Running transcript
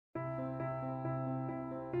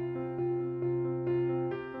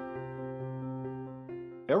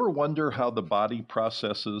Ever wonder how the body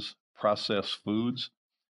processes processed foods?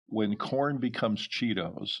 When corn becomes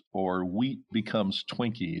Cheetos, or wheat becomes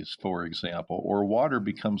Twinkies, for example, or water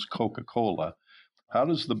becomes Coca Cola, how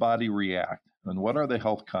does the body react? And what are the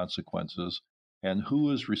health consequences? And who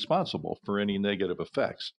is responsible for any negative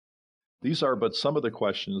effects? These are but some of the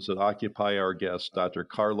questions that occupy our guest, Dr.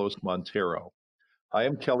 Carlos Monteiro. I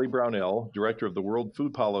am Kelly Brownell, Director of the World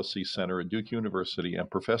Food Policy Center at Duke University and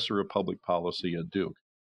Professor of Public Policy at Duke.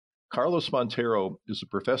 Carlos Monteiro is a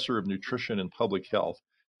professor of nutrition and public health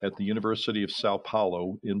at the University of Sao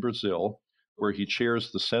Paulo in Brazil, where he chairs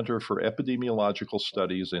the Center for Epidemiological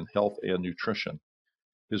Studies in Health and Nutrition.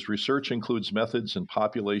 His research includes methods in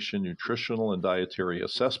population nutritional and dietary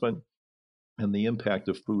assessment and the impact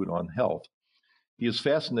of food on health. He is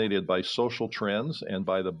fascinated by social trends and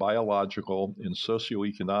by the biological and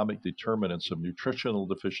socioeconomic determinants of nutritional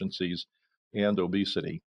deficiencies and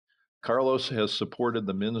obesity. Carlos has supported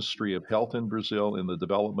the Ministry of Health in Brazil in the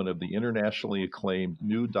development of the internationally acclaimed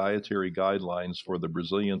new dietary guidelines for the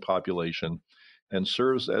Brazilian population and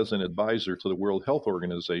serves as an advisor to the World Health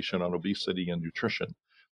Organization on obesity and nutrition.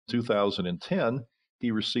 In 2010, he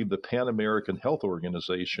received the Pan American Health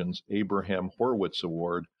Organization's Abraham Horwitz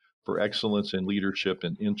Award for Excellence in Leadership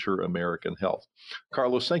in Inter-American Health.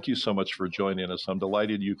 Carlos, thank you so much for joining us. I'm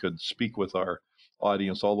delighted you could speak with our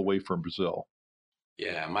audience all the way from Brazil.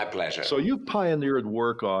 Yeah, my pleasure. So you've pioneered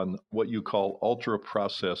work on what you call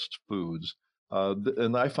ultra-processed foods,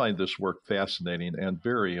 and I find this work fascinating and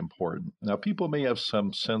very important. Now, people may have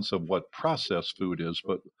some sense of what processed food is,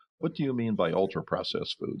 but what do you mean by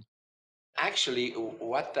ultra-processed food? Actually,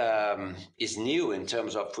 what is new in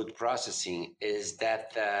terms of food processing is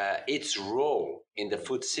that its role in the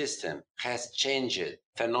food system has changed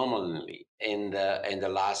phenomenally in the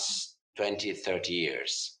last 20, 30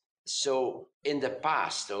 years. So in the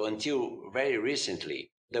past, or until very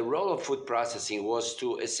recently, the role of food processing was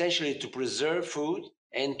to essentially to preserve food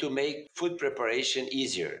and to make food preparation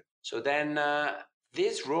easier. So then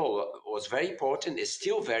this role was very important, is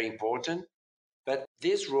still very important, but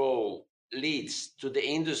this role leads to the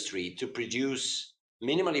industry to produce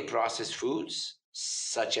minimally processed foods,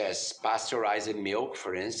 such as pasteurized milk,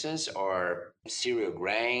 for instance, or cereal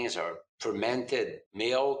grains or fermented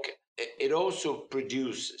milk. It also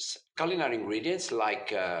produces culinary ingredients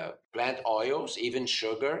like plant oils, even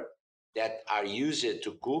sugar, that are used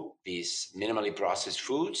to cook these minimally processed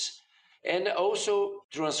foods, and also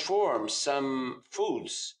transform some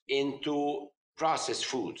foods into processed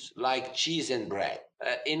foods like cheese and bread.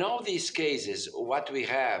 In all these cases, what we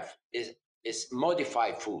have is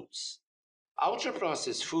modified foods.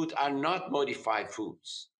 Ultra-processed foods are not modified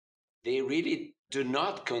foods. They really do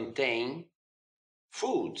not contain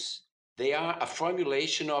foods. They are a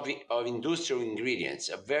formulation of industrial ingredients,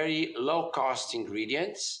 a very low-cost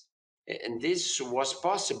ingredients. And this was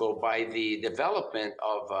possible by the development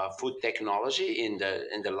of food technology in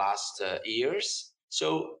the last years.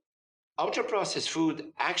 So ultra-processed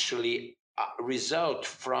food actually result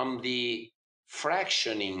from the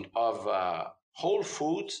fractioning of whole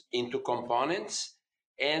foods into components,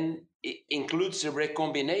 and it includes the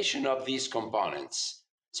recombination of these components.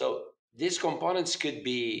 So these components could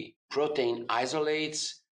be protein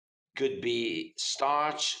isolates, could be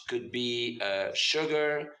starch, could be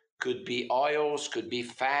sugar, could be oils, could be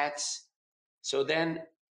fats. So then,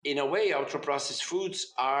 in a way, ultra-processed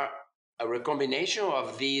foods are a recombination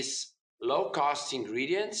of these low-cost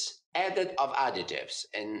ingredients added of additives,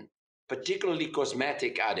 and particularly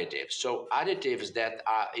cosmetic additives. So additives that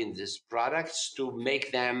are in these products to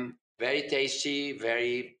make them very tasty,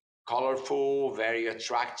 very colorful, very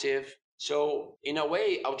attractive. So in a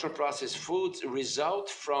way, ultra-processed foods result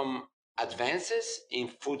from advances in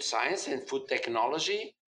food science and food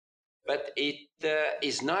technology, but it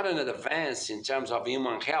is not an advance in terms of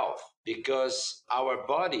human health, because our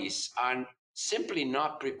bodies are simply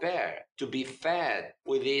not prepared to be fed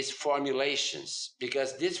with these formulations,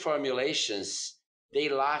 because these formulations, they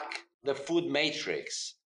lack the food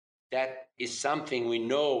matrix. That is something we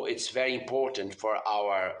know it's very important for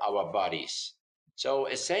our bodies. So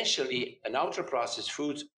essentially, an ultra-processed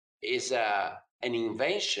food is an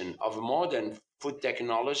invention of modern food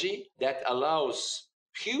technology that allows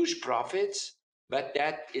huge profits, but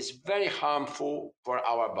that is very harmful for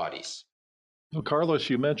our bodies. So, Carlos,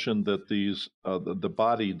 you mentioned that the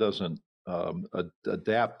body doesn't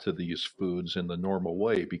adapt to these foods in the normal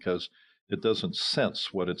way because it doesn't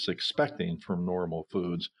sense what it's expecting from normal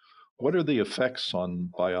foods. What are the effects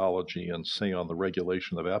on biology and, say, on the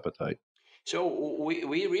regulation of appetite? So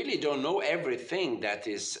we really don't know everything that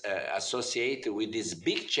is associated with this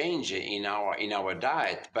big change in our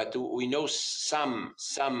diet, but we know something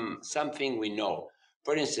we know.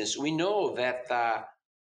 For instance, we know that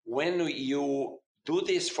when you do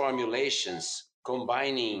these formulations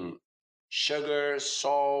combining sugar,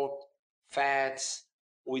 salt, fats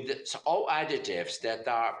with all additives that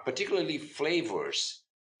are particularly flavors,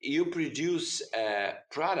 you produce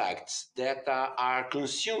products that are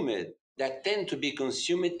consumed, that tend to be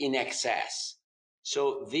consumed in excess.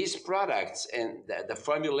 So these products and the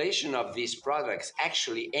formulation of these products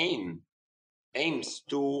actually aims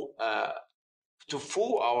to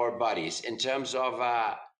fool our bodies in terms of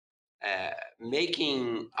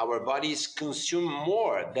making our bodies consume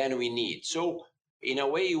more than we need. So, in a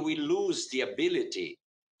way, we lose the ability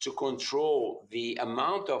to control the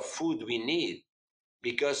amount of food we need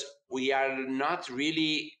because we are not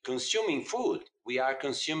really consuming food. We are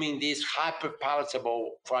consuming these hyperpalatable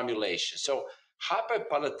formulations. So,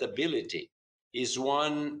 hyperpalatability is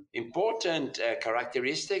one important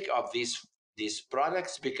characteristic of these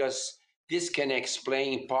products because this can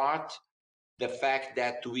explain in part the fact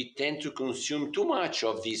that we tend to consume too much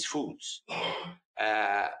of these foods.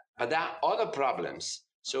 But there are other problems.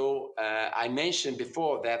 So I mentioned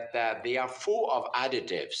before that they are full of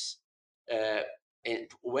additives. And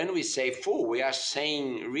when we say full, we are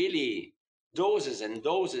saying really doses and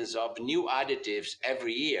doses of new additives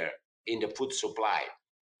every year in the food supply.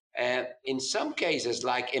 In some cases,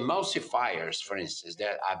 like emulsifiers, for instance,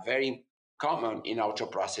 that are very common in ultra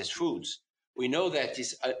processed foods, we know that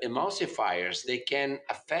these emulsifiers, they can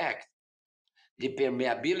affect the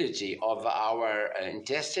permeability of our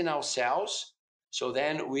intestinal cells. So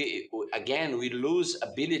then we lose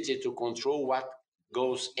ability to control what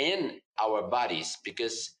goes in our bodies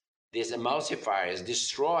because these emulsifiers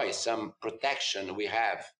destroy some protection we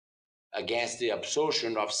have against the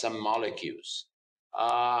absorption of some molecules.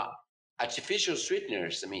 Uh, Artificial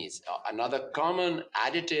sweeteners, I mean, another common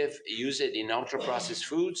additive used in ultra processed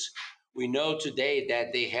foods. We know today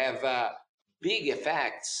that they have big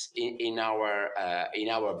effects in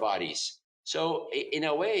our bodies. So, in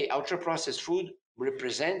a way, ultra processed food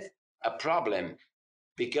represent a problem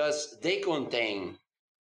because they contain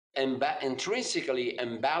intrinsically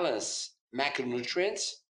imbalanced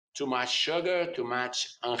macronutrients, too much sugar, too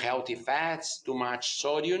much unhealthy fats, too much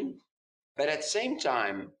sodium. But at the same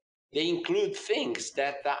time, they include things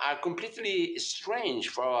that are completely strange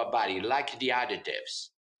for our body, like the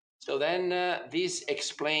additives. So then this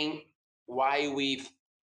explains why we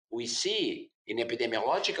see in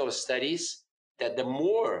epidemiological studies that the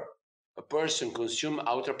more a person consumes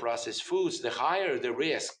ultra processed foods, the higher the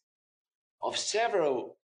risk of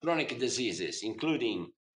several chronic diseases,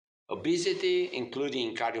 including obesity,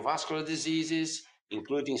 including cardiovascular diseases,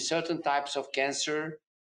 including certain types of cancer.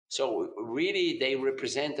 So, really, they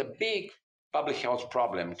represent a big public health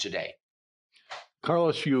problem today.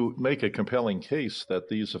 Carlos, you make a compelling case that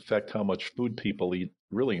these affect how much food people eat,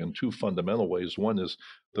 really in two fundamental ways. One is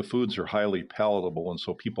the foods are highly palatable, and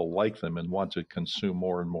so people like them and want to consume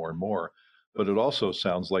more and more and more. But it also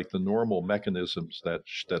sounds like the normal mechanisms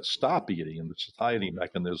that stop eating and the satiety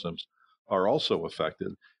mechanisms are also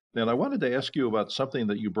affected. And I wanted to ask you about something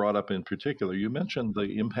that you brought up in particular. You mentioned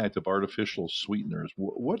the impact of artificial sweeteners.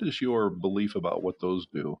 What is your belief about what those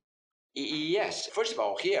do? Yes, first of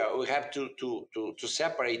all, here we have to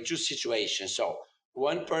separate two situations. So,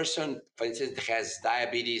 one person, for instance, has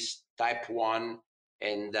diabetes type 1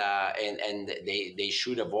 and they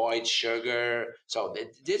should avoid sugar. So,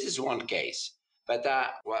 this is one case. But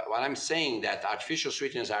what I'm saying that artificial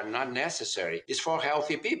sweeteners are not necessary is for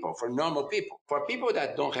healthy people, for normal people. For people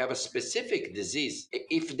that don't have a specific disease,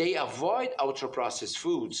 if they avoid ultra processed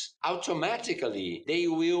foods, automatically they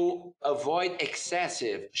will avoid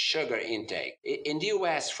excessive sugar intake. In the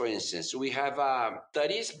US, for instance, we have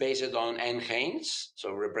studies based on NHANES,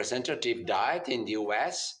 so representative diet in the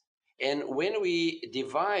US. And when we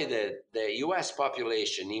divided the US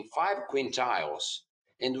population in 5 quintiles,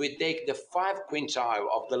 and we take the 5 quintile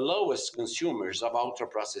of the lowest consumers of ultra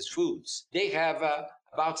processed foods, they have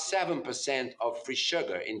about 7% of free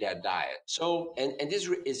sugar in their diet. So, and this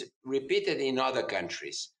is repeated in other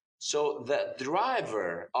countries. So the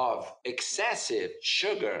driver of excessive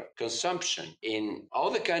sugar consumption in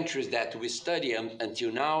all the countries that we study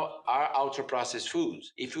until now are ultra processed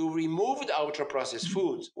foods. If we remove the ultra processed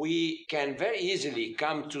foods, we can very easily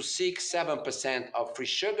come to 6-7% of free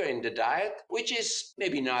sugar in the diet, which is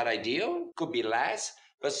maybe not ideal, could be less,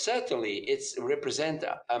 but certainly it's represent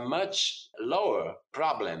a much lower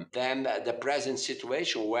problem than the present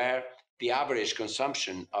situation where the average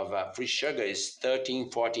consumption of free sugar is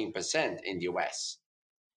 13-14% in the US.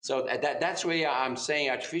 So that's why I'm saying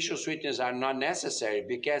artificial sweeteners are not necessary,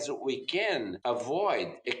 because we can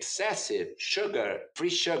avoid excessive free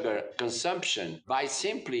sugar consumption by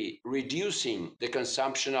simply reducing the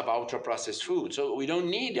consumption of ultra-processed food. So we don't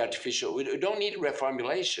need we don't need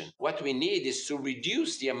reformulation. What we need is to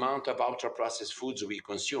reduce the amount of ultra-processed foods we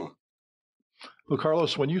consume. Well,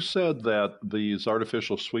 Carlos, when you said that these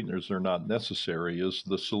artificial sweeteners are not necessary, is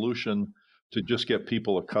the solution to just get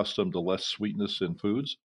people accustomed to less sweetness in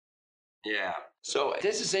foods? Yeah. So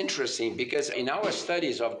this is interesting because in our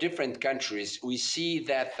studies of different countries, we see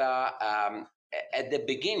that at the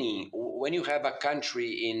beginning, when you have a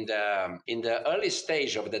country in the early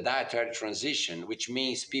stage of the dietary transition, which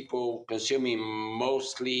means people consuming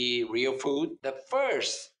mostly real food, the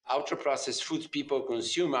first ultra processed foods people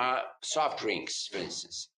consume are soft drinks, for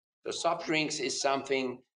instance. So soft drinks is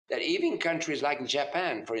something that even countries like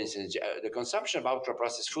Japan, for instance, the consumption of ultra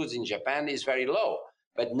processed foods in Japan is very low,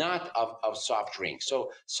 but not of soft drinks.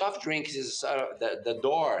 So soft drinks is the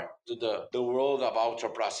door to the world of ultra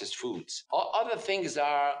processed foods. Other things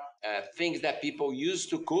are things that people use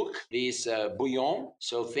to cook, these bouillon,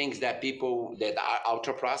 so things that people that are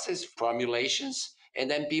ultra processed formulations, and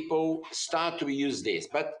then people start to use this.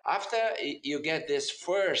 But after you get this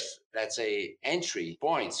first, let's say, entry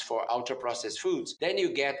points for ultra processed foods, then you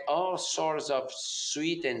get all sorts of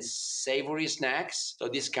sweet and savory snacks. So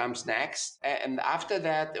this comes next. And after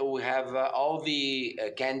that, we have all the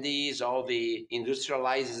candies, all the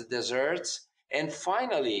industrialized desserts. And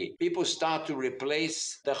finally, people start to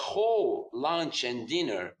replace the whole lunch and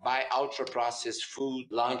dinner by ultra processed food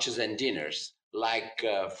lunches and dinners, like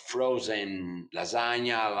frozen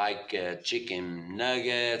lasagna, like chicken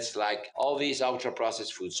nuggets, like all these ultra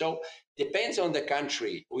processed foods. So depends on the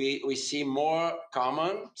country. We see more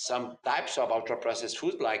common some types of ultra processed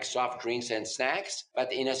food like soft drinks and snacks.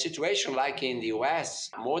 But in a situation like in the US,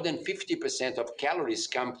 more than 50% of calories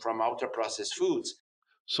come from ultra processed foods.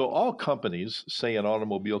 So all companies, say an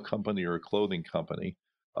automobile company or a clothing company,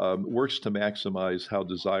 works to maximize how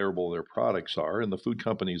desirable their products are, and the food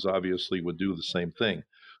companies obviously would do the same thing.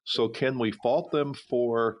 So can we fault them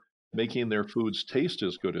for making their foods taste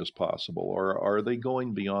as good as possible, or are they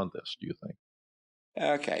going beyond this, do you think?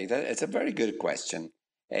 Okay, it's a very good question.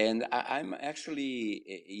 And I'm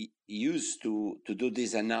actually used to do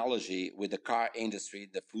this analogy with the car industry,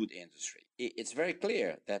 the food industry. It's very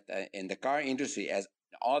clear that in the car industry, as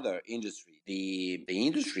other industry, the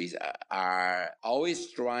industries are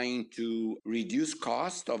always trying to reduce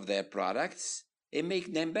cost of their products and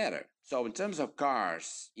make them better. So in terms of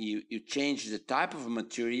cars, you change the type of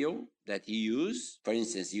material that you use. For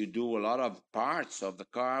instance, you do a lot of parts of the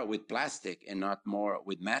car with plastic and not more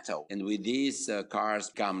with metal. And with these cars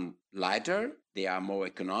become lighter, they are more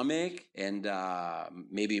economic and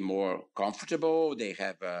maybe more comfortable. They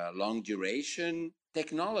have a long duration.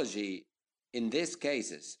 Technology in these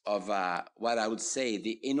cases of what I would say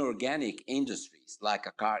the inorganic industries, like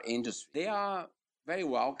a car industry, they are very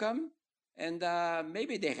welcome. And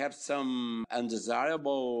maybe they have some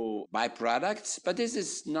undesirable byproducts, but this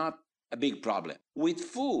is not a big problem. With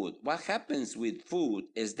food, what happens with food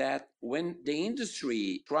is that when the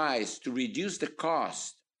industry tries to reduce the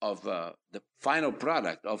cost of the final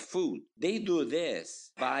product of food, they do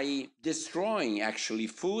this by destroying actually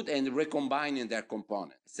food and recombining their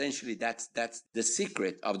components. Essentially, that's the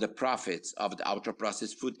secret of the profits of the ultra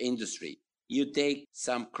processed food industry. You take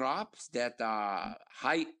some crops that are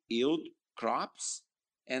high yield crops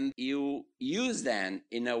and you use them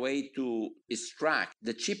in a way to extract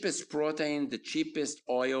the cheapest protein, the cheapest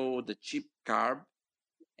oil, the cheap carb,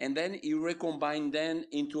 and then you recombine them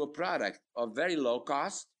into a product of very low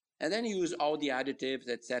cost, and then you use all the additives,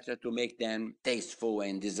 etc., to make them tasteful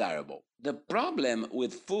and desirable. The problem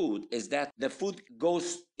with food is that the food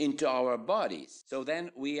goes into our bodies. So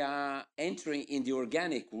then we are entering in the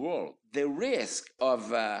organic world. The risk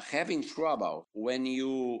of having trouble when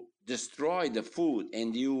you destroy the food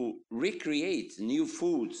and you recreate new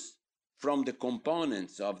foods from the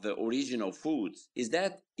components of the original foods is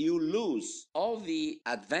that you lose all the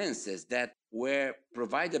advances that were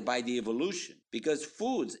provided by the evolution, because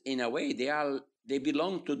foods in a way they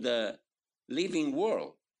belong to the living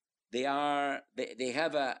world. They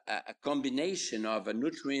have a combination of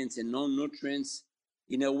nutrients and non-nutrients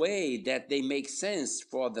in a way that they make sense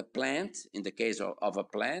for the plant, in the case of a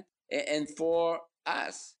plant, and for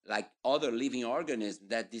us, like other living organisms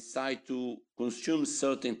that decide to consume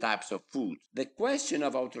certain types of food. The question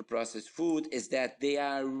of ultra-processed food is that they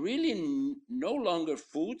are really no longer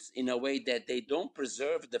foods in a way that they don't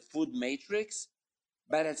preserve the food matrix,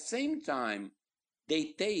 but at the same time,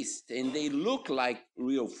 they taste and they look like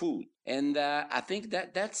real food. And I think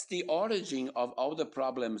that that's the origin of all the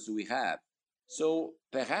problems we have. So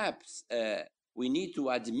perhaps we need to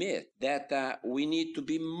admit that we need to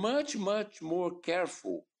be much, much more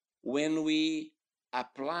careful when we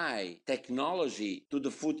apply technology to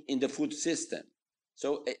the food in the food system.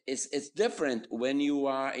 So it's different when you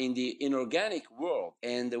are in the inorganic world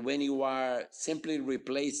and when you are simply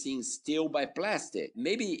replacing steel by plastic.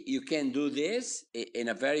 Maybe you can do this in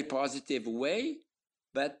a very positive way,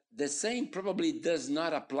 but the same probably does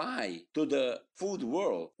not apply to the food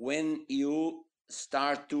world when you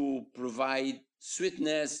start to provide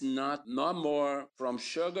sweetness not more from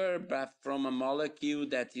sugar, but from a molecule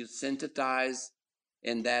that you synthesize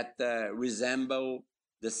and that resemble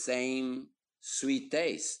the same sweet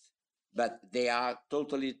taste, but they are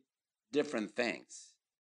totally different things.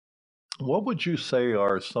 What would you say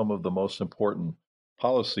are some of the most important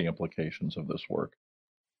policy implications of this work?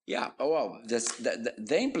 Yeah, well,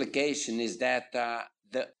 the implication is that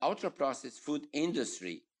the ultra-processed food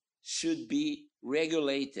industry should be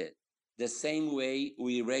regulated the same way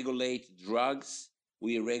we regulate drugs,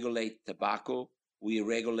 we regulate tobacco, we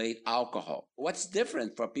regulate alcohol. What's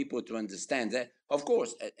different for people to understand that, of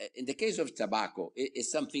course, in the case of tobacco,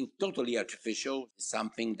 it's something totally artificial,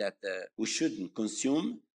 something that we shouldn't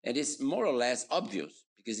consume, and it's more or less obvious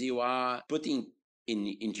because you are putting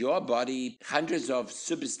into your body hundreds of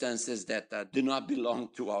substances that do not belong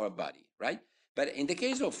to our body, right? But in the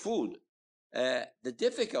case of food, the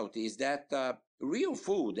difficulty is that real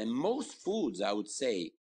food and most foods, I would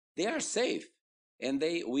say, they are safe and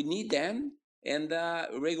we need them. And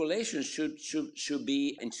regulations should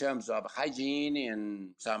be in terms of hygiene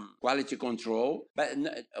and some quality control. But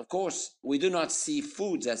of course, we do not see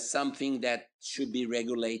foods as something that should be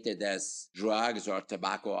regulated as drugs or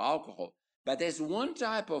tobacco or alcohol. But there's one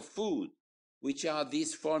type of food, which are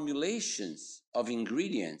these formulations of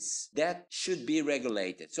ingredients that should be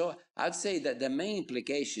regulated. So I'd say that the main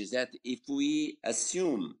implication is that if we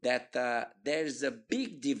assume that there's a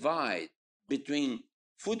big divide between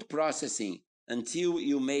food processing until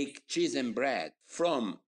you make cheese and bread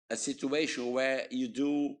from a situation where you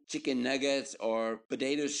do chicken nuggets or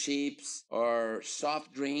potato chips or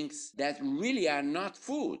soft drinks that really are not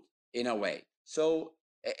food in a way. So,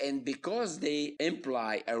 and because they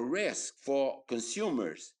imply a risk for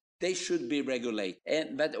consumers, they should be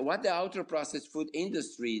regulated. But what the ultra-processed food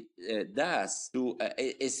industry does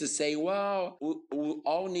is to say, well, we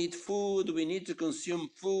all need food, we need to consume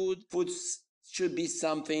food. Food should be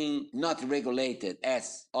something not regulated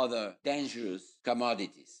as other dangerous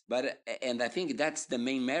commodities. And I think that's the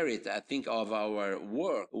main merit, I think, of our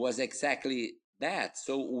work was exactly that.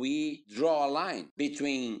 So we draw a line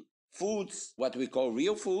between foods, what we call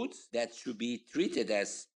real foods, that should be treated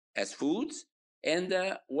as foods, and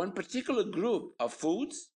one particular group of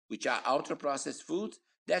foods, which are ultra-processed foods,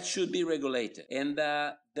 that should be regulated. And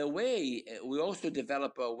the way we also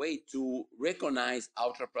develop a way to recognize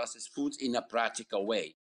ultra-processed foods in a practical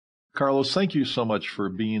way. Carlos, thank you so much for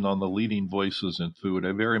being on the Leading Voices in Food.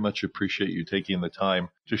 I very much appreciate you taking the time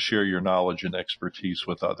to share your knowledge and expertise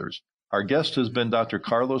with others. Our guest has been Dr.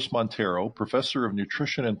 Carlos Monteiro, Professor of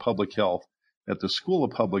Nutrition and Public Health at the School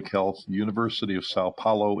of Public Health, University of Sao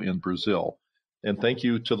Paulo in Brazil. And thank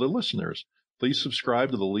you to the listeners. Please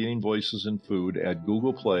subscribe to the Leading Voices in Food at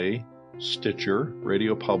Google Play, Stitcher,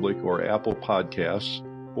 Radio Public, or Apple Podcasts,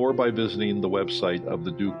 or by visiting the website of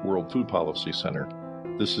the Duke World Food Policy Center.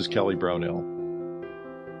 This is Kelly Brownell.